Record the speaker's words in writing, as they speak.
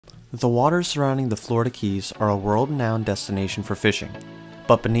The waters surrounding the Florida Keys are a world-renowned destination for fishing,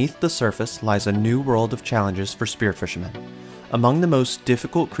 but beneath the surface lies a new world of challenges for spearfishermen. Among the most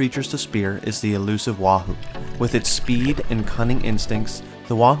difficult creatures to spear is the elusive wahoo. With its speed and cunning instincts,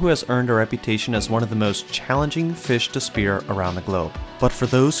 the wahoo has earned a reputation as one of the most challenging fish to spear around the globe. But for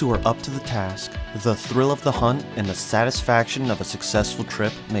those who are up to the task, the thrill of the hunt and the satisfaction of a successful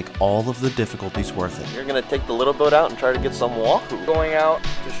trip make all of the difficulties worth it. You're gonna take the little boat out and try to get some wahoo. Going out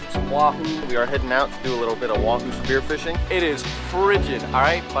to shoot some wahoo. We are heading out to do a little bit of wahoo spearfishing. It is frigid,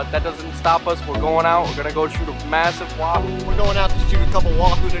 alright? But that doesn't stop us. We're going out. We're gonna go shoot a massive wahoo. We're going out to shoot a couple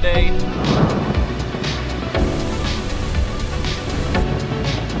wahoo today.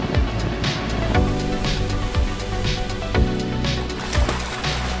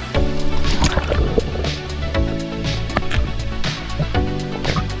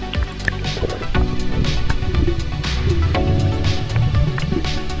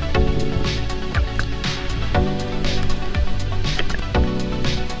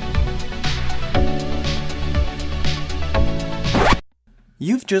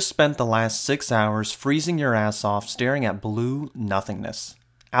 You've just spent the last 6 hours freezing your ass off staring at blue nothingness.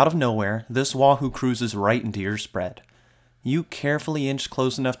 Out of nowhere, this wahoo cruises right into your spread. You carefully inch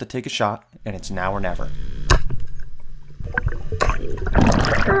close enough to take a shot, and it's now or never.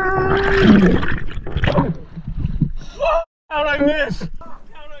 How'd I miss?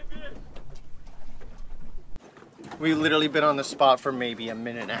 We've literally been on the spot for maybe a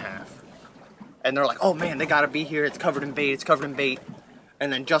minute and a half. And they're like, oh man, they gotta be here, it's covered in bait, it's covered in bait.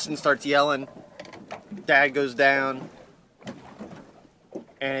 And then Justin starts yelling, Dad goes down,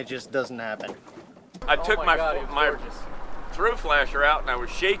 and it just doesn't happen. I took my throw flasher out and I was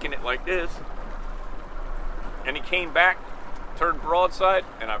shaking it like this, and he came back, turned broadside,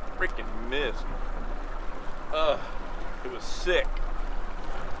 and I freaking missed. It was sick.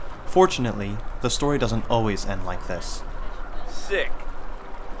 Fortunately, the story doesn't always end like this. Sick.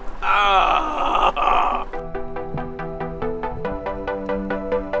 Ah!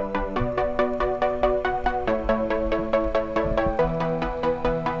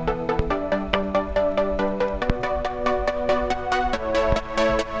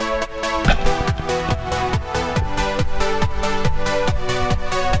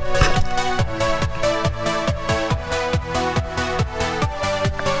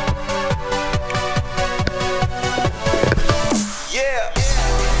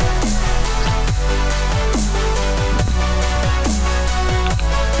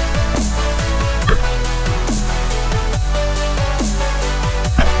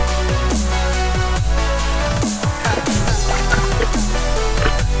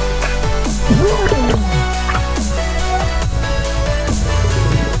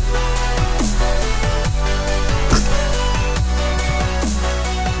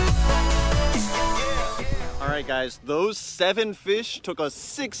 Guys, those 7 fish took us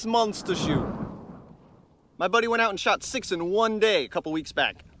 6 months to shoot. My buddy went out and shot 6 in one day a couple weeks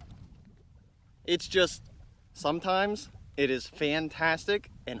back. It's just, sometimes it is fantastic,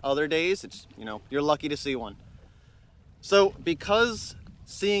 and other days it's, you're lucky to see one. So because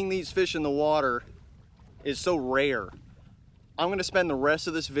seeing these fish in the water is so rare, I'm going to spend the rest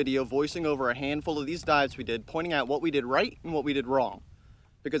of this video voicing over a handful of these dives we did, pointing out what we did right and what we did wrong.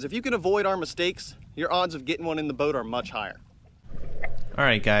 Because if you can avoid our mistakes, your odds of getting one in the boat are much higher.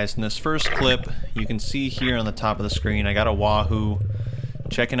 Alright guys, in this first clip, you can see here on the top of the screen, I got a wahoo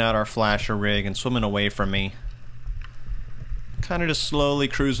checking out our flasher rig and swimming away from me. Kind of just slowly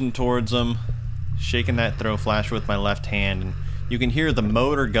cruising towards them, shaking that throw flasher with my left hand. And you can hear the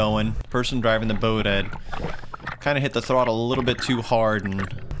motor going. The person driving the boat had kind of hit the throttle a little bit too hard,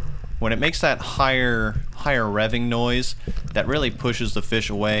 and when it makes that higher revving noise, that really pushes the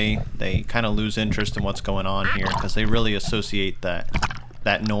fish away. They kind of lose interest in what's going on here because they really associate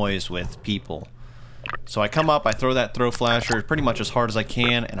that noise with people. So I come up, I throw that throw flasher pretty much as hard as I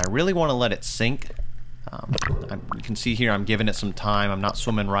can, and I really want to let it sink. You can see here I'm giving it some time. I'm not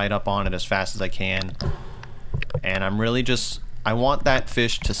swimming right up on it as fast as I can. And I'm really I want that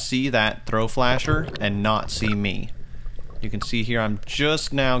fish to see that throw flasher and not see me. You can see here I'm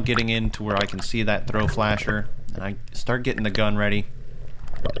just now getting into where I can see that throw flasher, and I start getting the gun ready.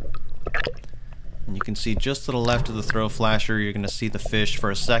 And you can see just to the left of the throw flasher, you're going to see the fish for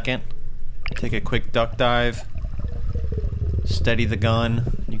a second. Take a quick duck dive, steady the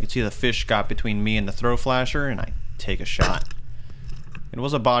gun. You can see the fish got between me and the throw flasher, and I take a shot. It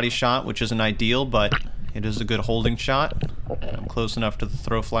was a body shot, which isn't ideal, but it is a good holding shot. I'm close enough to the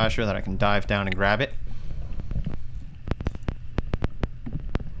throw flasher that I can dive down and grab it.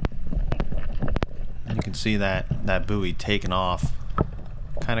 You can see that buoy taking off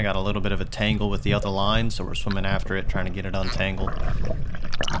Kind of got a little bit of a tangle with the other line, so we're swimming after it, trying to get it untangled.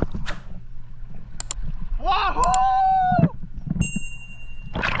 Wahoo!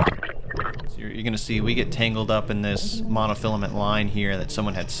 So you're gonna see we get tangled up in this monofilament line here that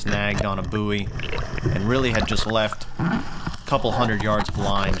someone had snagged on a buoy and really had just left a couple 100 yards of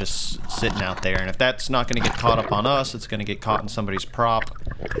line just sitting out there. And if that's not gonna get caught up on us, it's gonna get caught in somebody's prop.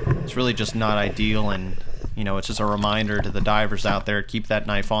 It's really just not ideal, and you know, it's just a reminder to the divers out there, keep that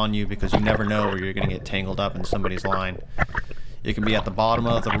knife on you because you never know where you're gonna get tangled up in somebody's line. It can be at the bottom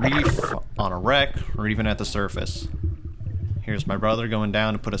of the reef, on a wreck, or even at the surface. Here's my brother going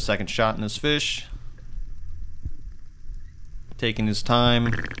down to put a second shot in his fish. Taking his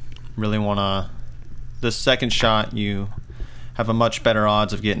time. Really wanna... This second shot, you have a much better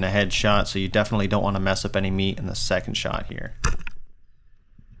odds of getting a headshot, so you definitely don't want to mess up any meat in the second shot here.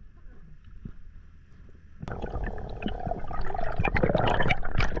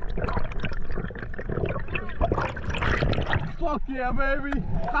 Fuck yeah, baby!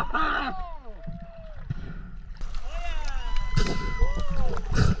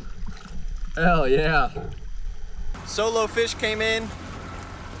 Hell yeah! Solo fish came in,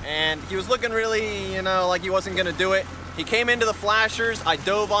 and he was looking really, you know, like he wasn't gonna do it. He came into the flashers, I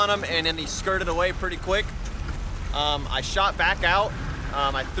dove on him, and then he skirted away pretty quick. I shot back out,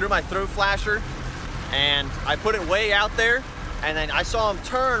 I threw my throw flasher, and I put it way out there, and then I saw him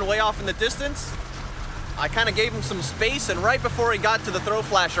turn way off in the distance. I kind of gave him some space, and right before he got to the throw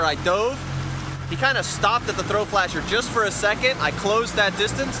flasher, I dove. He kind of stopped at the throw flasher just for a second. I closed that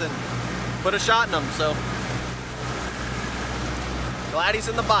distance and put a shot in him, so glad he's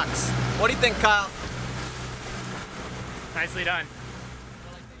in the box. What do you think, Kyle? Nicely done.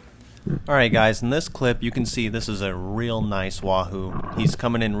 Alright guys, in this clip you can see this is a real nice wahoo. He's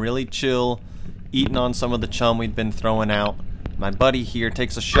coming in really chill, eating on some of the chum we'd been throwing out. My buddy here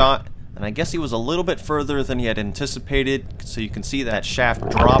takes a shot, and I guess he was a little bit further than he had anticipated, so you can see that shaft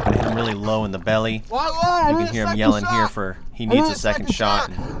drop and hit him really low in the belly. You can hear him yelling here for he needs a second shot.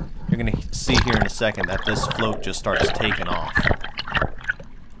 And you're going to see here in a second that this float just starts taking off.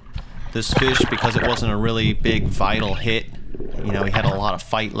 This fish, because it wasn't a really big vital hit, you know, he had a lot of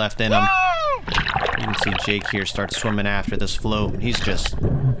fight left in him. You can see Jake here start swimming after this float, and he's just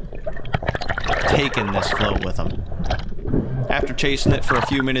taking this float with him. After chasing it for a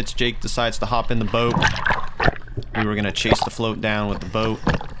few minutes, Jake decides to hop in the boat. We were going to chase the float down with the boat,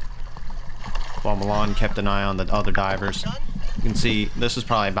 while Milan kept an eye on the other divers. You can see this is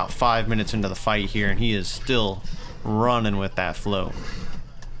probably about 5 minutes into the fight here, and he is still running with that float.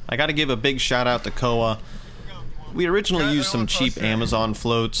 I got to give a big shout out to Koa. We originally used some cheap Amazon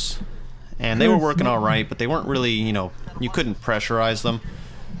floats, and they were working alright, but they weren't really, you know, you couldn't pressurize them.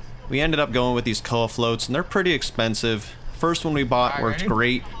 We ended up going with these Koa floats, and they're pretty expensive. First one we bought worked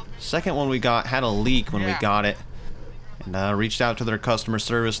great. Second one we got had a leak when we got it. And reached out to their customer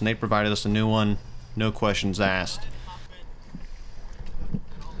service, and they provided us a new one. No questions asked.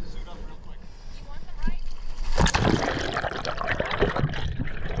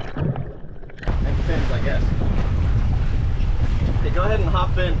 And fins, I guess. Hey, go ahead and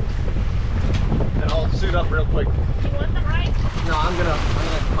hop in, and I'll suit up real quick. You want them right? No, I'm gonna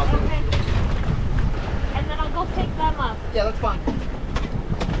hop in. Okay. And then I'll go pick them up. Yeah, that's fine.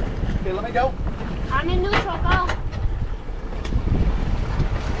 Okay, let me go. I'm in neutral, go.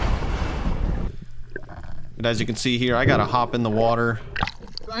 But as you can see here, I gotta hop in the water.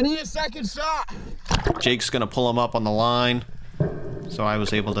 I need a second shot. Jake's gonna pull him up on the line, so I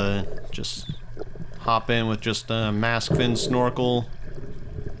was able to just hop in with just a mask fin snorkel.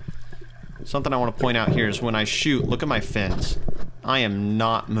 Something I want to point out here is when I shoot, look at my fins. I am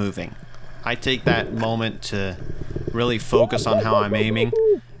not moving. I take that moment to really focus on how I'm aiming,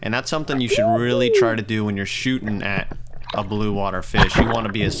 and that's something you should really try to do when you're shooting at a blue water fish. You want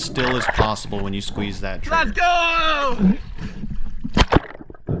to be as still as possible when you squeeze that trigger. Let's go!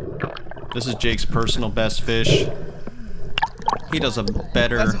 This is Jake's personal best fish. He does a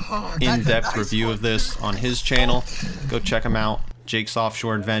better in-depth review of this on his channel. Go check him out. Jake's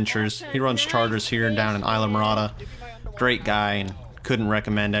Offshore Adventures. He runs charters here and down in Isla Mirada. Great guy, and couldn't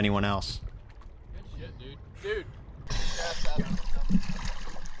recommend anyone else. Good shit, dude. That's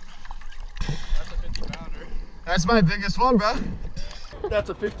a 50-pounder. That's my biggest one, bro. That's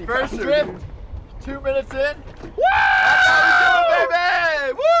a 50 First trip, 2 minutes in. Woo! That's how we do it,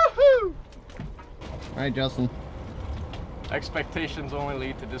 baby! Woohoo! Alright, Justin. Expectations only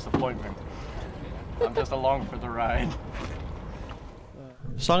lead to disappointment. I'm just along for the ride.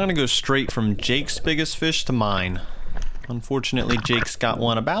 So I'm gonna go straight from Jake's biggest fish to mine. Unfortunately, Jake's got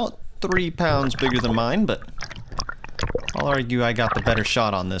one about 3 pounds bigger than mine, but I'll argue I got the better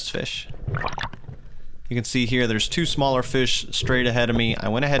shot on this fish. You can see here there's two smaller fish straight ahead of me. I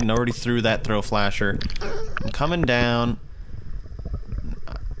went ahead and already threw that throw flasher. I'm coming down.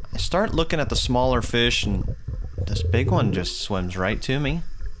 I start looking at the smaller fish and this big one just swims right to me.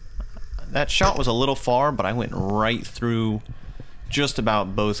 That shot was a little far, but I went right through just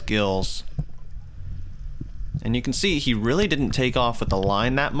about both gills. And you can see he really didn't take off with the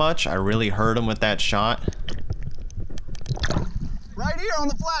line that much. I really hurt him with that shot. Right here on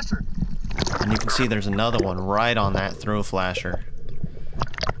the flasher. And you can see there's another one right on that throw flasher.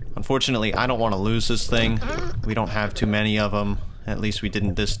 Unfortunately, I don't want to lose this thing. We don't have too many of them. At least we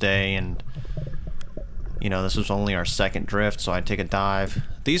didn't this day, and you know, this was only our second drift, so I'd take a dive.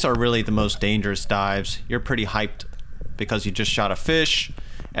 These are really the most dangerous dives. You're pretty hyped because you just shot a fish.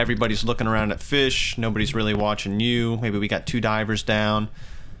 Everybody's looking around at fish. Nobody's really watching you. Maybe we got 2 divers down.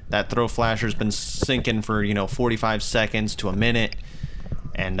 That throw flasher's been sinking for, you know, 45 seconds to a minute.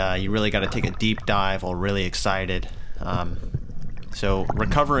 And you really got to take a deep dive while really excited. So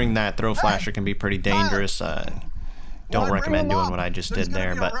recovering that throw flasher can be pretty dangerous. Don't recommend doing what I just did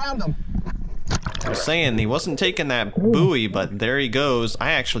there, but I was saying he wasn't taking that buoy, but there he goes.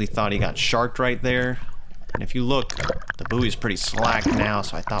 I actually thought he got sharked right there. And if you look, the buoy's pretty slack now,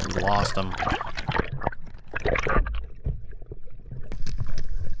 so I thought we lost him.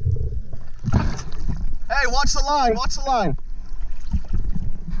 Hey, watch the line, watch the line.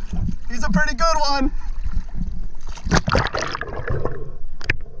 He's a pretty good one.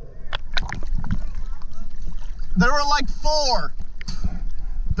 There were like 4.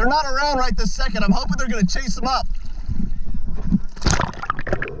 They're not around right this second. I'm hoping they're gonna chase them up.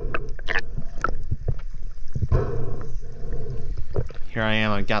 Here I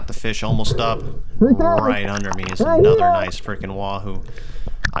am, I got the fish almost up. Right under me is another nice freaking wahoo.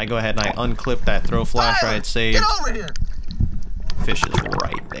 I go ahead and I unclip that throw flasher I had saved. Get over here. Fish is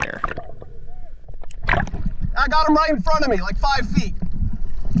right there. I got him right in front of me, like 5 feet.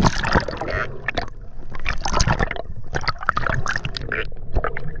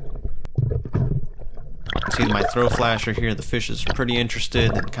 See my throw flasher here, the fish is pretty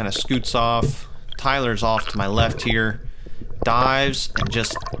interested, then kind of scoots off. Tyler's off to my left here, dives, and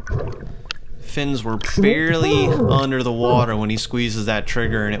just fins were barely under the water when he squeezes that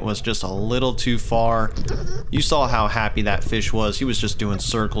trigger, and it was just a little too far. You saw how happy that fish was. He was just doing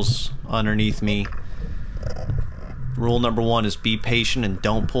circles underneath me. Rule number 1 is be patient and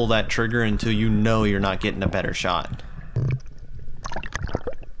don't pull that trigger until you know you're not getting a better shot.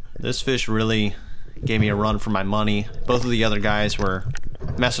 This fish really gave me a run for my money. Both of the other guys were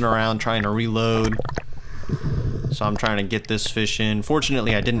messing around trying to reload, so I'm trying to get this fish in.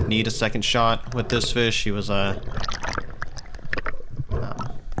 Fortunately, I didn't need a second shot with this fish. He was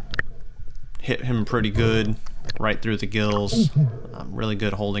hit him pretty good right through the gills. Really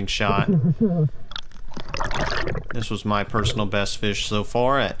good holding shot. This was my personal best fish so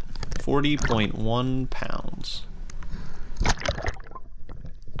far at 40.1 pounds.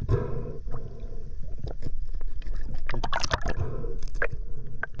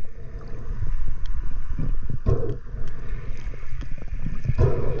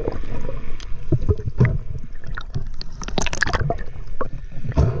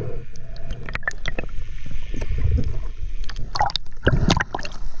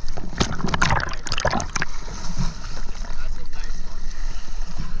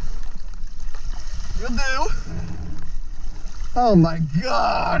 You'll do. Oh my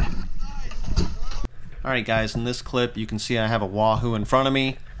God. Alright guys, in this clip you can see I have a wahoo in front of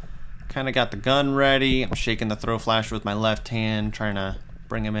me. Kind of got the gun ready. I'm shaking the throw flasher with my left hand, trying to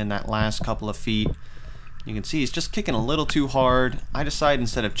bring him in that last couple of feet. You can see he's just kicking a little too hard. I decide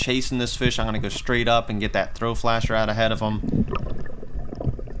instead of chasing this fish, I'm going to go straight up and get that throw flasher out ahead of him.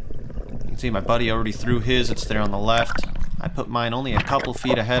 You can see my buddy already threw his, it's there on the left. I put mine only a couple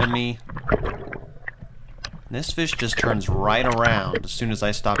feet ahead of me. This fish just turns right around as soon as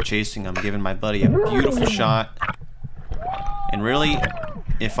I stop chasing him, giving my buddy a beautiful shot. And really,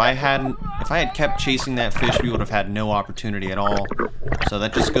 if I had kept chasing that fish, we would have had no opportunity at all. So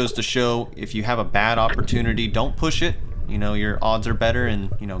that just goes to show, if you have a bad opportunity, don't push it. You know, your odds are better in,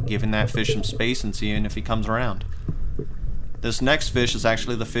 you know, giving that fish some space and seeing if he comes around. This next fish is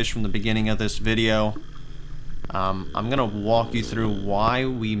actually the fish from the beginning of this video. I'm gonna walk you through why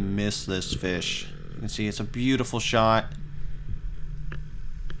we missed this fish. You can see it's a beautiful shot.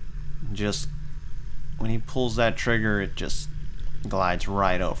 Just when he pulls that trigger, it just glides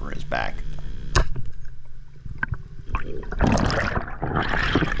right over his back.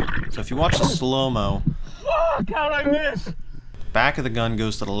 So if you watch the slow-mo, Fuck, how'd I miss? back of the gun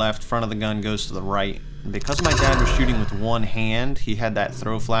goes to the left, front of the gun goes to the right. And because my dad was shooting with one hand, he had that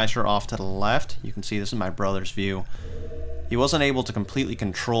throw flasher off to the left. You can see this is my brother's view. He wasn't able to completely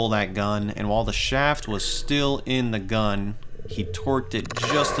control that gun, and while the shaft was still in the gun, he torqued it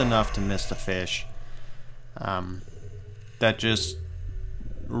just enough to miss the fish. That just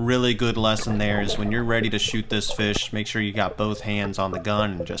really good lesson there is when you're ready to shoot this fish, make sure you got both hands on the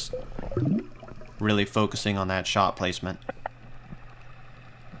gun and just really focusing on that shot placement.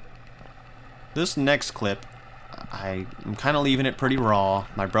 This next clip, I'm kind of leaving it pretty raw.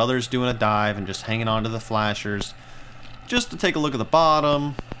 My brother's doing a dive and just hanging onto the flashers just to take a look at the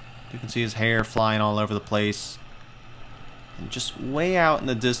bottom. You can see his hair flying all over the place. And just way out in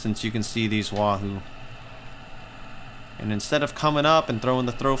the distance you can see these wahoo. And instead of coming up and throwing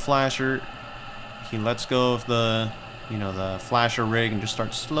the throw flasher, he lets go of the, the flasher rig and just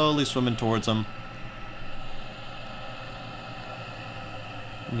starts slowly swimming towards them.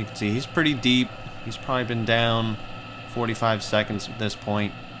 And you can see he's pretty deep. He's probably been down 45 seconds at this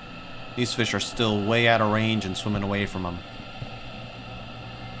point. These fish are still way out of range and swimming away from him.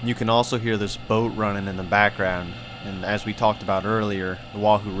 You can also hear this boat running in the background. And as we talked about earlier, the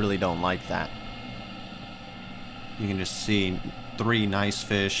wahoo really don't like that. You can just see 3 nice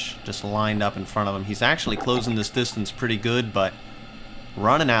fish just lined up in front of him. He's actually closing this distance pretty good, but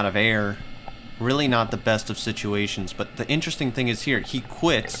running out of air. Really not the best of situations. But the interesting thing is here, he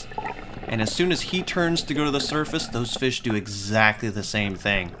quits, and as soon as he turns to go to the surface, those fish do exactly the same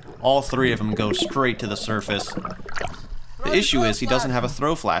thing. All 3 of them go straight to the surface. The issue is he doesn't have a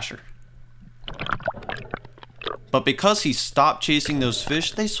throw flasher. But because he stopped chasing those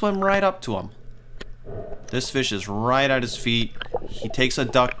fish, they swim right up to him. This fish is right at his feet. He takes a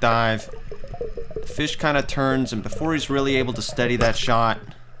duck dive. The fish kind of turns, and before he's really able to steady that shot,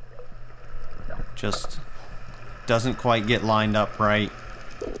 just doesn't quite get lined up right.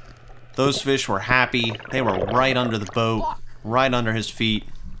 Those fish were happy. They were right under the boat, right under his feet.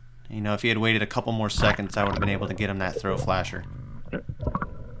 If he had waited a couple more seconds, I would have been able to get him that throw flasher.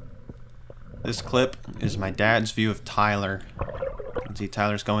 This clip is my dad's view of Tyler. You can see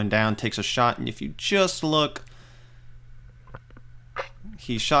Tyler's going down, takes a shot, and if you just look,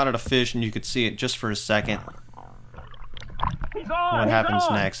 he shot at a fish and you could see it just for a second. What happens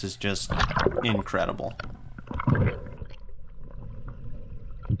next is just incredible.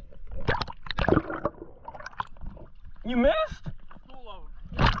 You missed?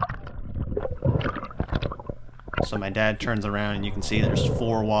 So my dad turns around and you can see there's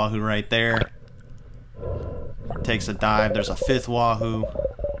 4 wahoo right there. Takes a dive, there's a 5th wahoo.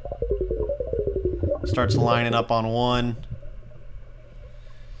 Starts lining up on one.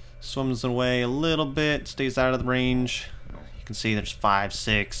 Swims away a little bit, stays out of the range. You can see there's 5,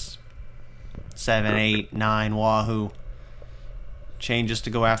 6, 7, 8, 9 wahoo. Changes to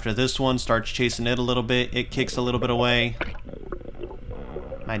go after this one, starts chasing it a little bit. It kicks a little bit away.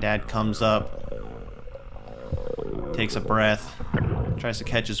 My dad comes up, takes a breath, tries to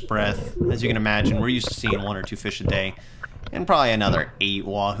catch his breath. As you can imagine, we're used to seeing 1 or 2 fish a day, and probably another 8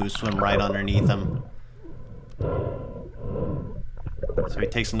 wahoo swim right underneath him. So he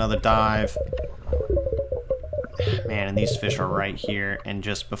takes another dive. Man, and these fish are right here, and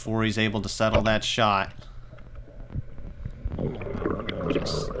just before he's able to settle that shot,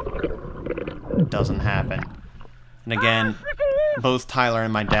 just doesn't happen. And again, both Tyler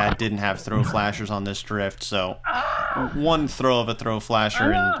and my dad didn't have throw flashers on this drift, so 1 throw of a throw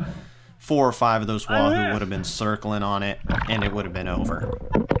flasher and 4 or 5 of those wahoo would have been circling on it, and it would have been over.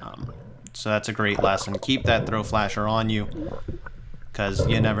 So that's a great lesson. Keep that throw flasher on you, because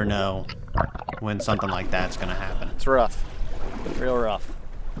you never know when something like that's going to happen. It's rough. Real rough.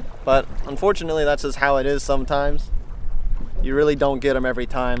 But unfortunately, that's just how it is sometimes. You really don't get them every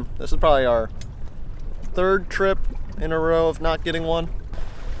time. This is probably our 3rd trip in a row of not getting one.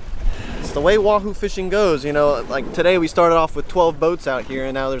 It's the way wahoo fishing goes, like today we started off with 12 boats out here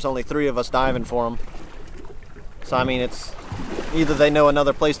and now there's only 3 of us diving for them. So I mean, it's either they know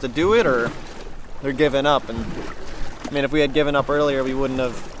another place to do it or they're giving up. And I mean, if we had given up earlier, we wouldn't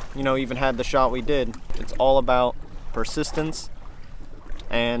have, even had the shot we did. It's all about persistence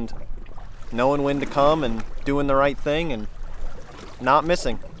and knowing when to come and doing the right thing and not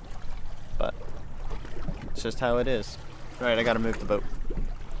missing. But it's just how it is. All right, I gotta move the boat.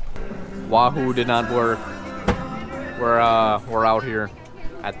 Wahoo did not work. We're out here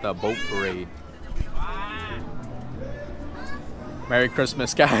at the boat parade. Merry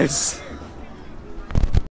Christmas, guys.